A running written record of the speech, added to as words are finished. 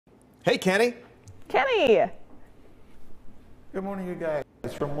Hey, Kenny. Kenny. Good morning, you guys.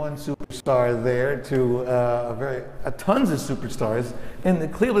 From one superstar there to tons of superstars in the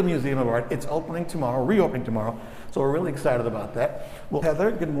Cleveland Museum of Art. It's opening tomorrow, reopening tomorrow. So we're really excited about that. Well,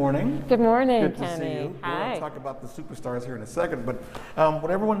 Heather, good morning. Good morning, good Kenny. To see you. Hi. We're going to talk about the superstars here in a second, but what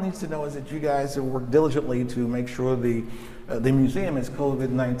everyone needs to know is that you guys have worked diligently to make sure the museum is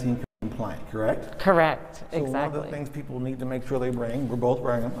COVID-19 compliant, correct? Correct, so exactly. One of the things people need to make sure they bring, we're both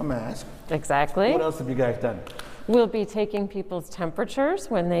wearing a mask. Exactly. What else have you guys done? We'll be taking people's temperatures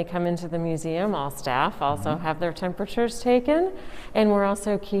when they come into the museum. All staff also have their temperatures taken. And we're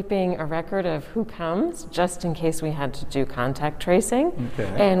also keeping a record of who comes, just in case we had to do contact tracing.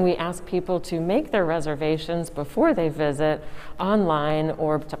 Okay. And we ask people to make their reservations before they visit online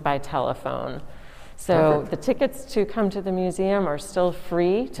or by telephone. So Perfect. the tickets to come to the museum are still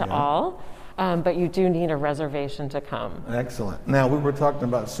free to all. But you do need a reservation to come. Excellent. Now, we were talking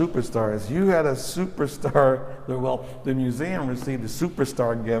about superstars. You had a superstar, well, the museum received a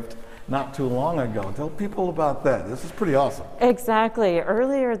superstar gift not too long ago. Tell people about that. This is pretty awesome. Exactly.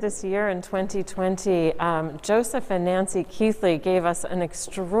 Earlier this year in 2020, Joseph and Nancy Keithley gave us an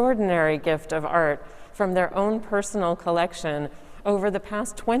extraordinary gift of art from their own personal collection. Over the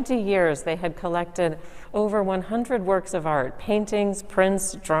past 20 years, they had collected over 100 works of art, paintings,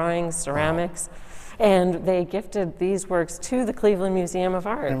 prints, drawings, ceramics, and they gifted these works to the Cleveland Museum of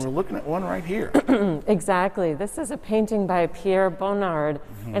Art. And we're looking at one right here. Exactly. This is a painting by Pierre Bonnard,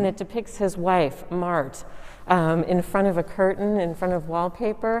 and it depicts his wife, Marthe, in front of a curtain, in front of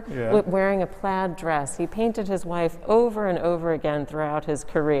wallpaper, wearing a plaid dress. He painted his wife over and over again throughout his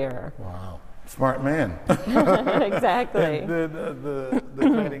career. Wow. Smart man. Exactly. And the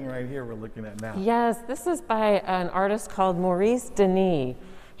painting right here we're looking at now. Yes, this is by an artist called Maurice Denis.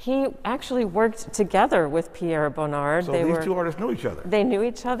 He actually worked together with Pierre Bonnard. So these two artists knew each other. They knew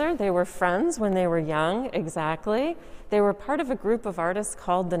each other. They were friends when they were young, exactly. They were part of a group of artists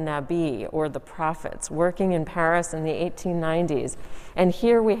called the Nabis, or the Prophets, working in Paris in the 1890s. And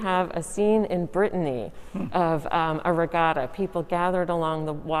here we have a scene in Brittany of a regatta, people gathered along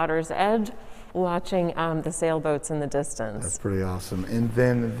the water's edge, watching the sailboats in the distance. That's pretty awesome. And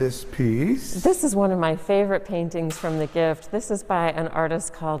then this piece. This is one of my favorite paintings from the gift. This is by an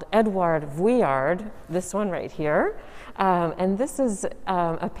artist called Edouard Vuillard, this one right here. And this is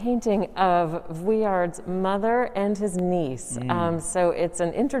a painting of Vuillard's mother and his niece. So it's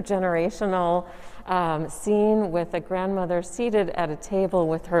an intergenerational scene with a grandmother seated at a table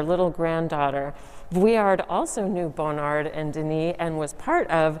with her little granddaughter. Vuillard also knew Bonnard and Denis and was part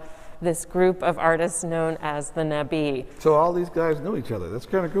of this group of artists known as the Nabis. So all these guys knew each other. That's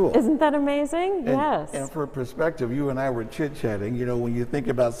kind of cool. Isn't that amazing? Yes. And for perspective, you and I were chit-chatting. You know, when you think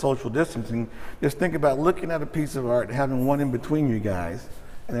about social distancing, just think about looking at a piece of art, having one in between you guys,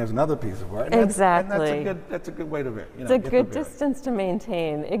 and there's another piece of art. And exactly. That's a good way to it's a good distance to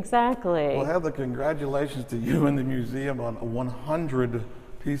maintain. Exactly. Well, Heather, congratulations to you and the museum on 100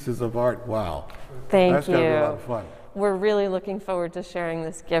 pieces of art. Wow. Thank you. That's going to be a lot of fun. We're really looking forward to sharing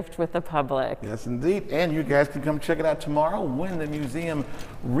this gift with the public. Yes, indeed. And you guys can come check it out tomorrow when the museum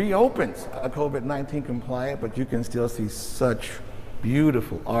reopens, COVID-19 compliant, but you can still see such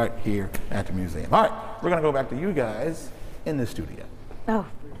beautiful art here at the museum. All right, we're going to go back to you guys in the studio. Oh,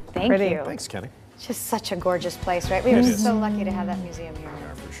 thank you. Thanks, Kenny. Just such a gorgeous place, right? We are so lucky to have that museum here. We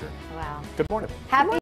are for sure. Wow. Good morning. Happy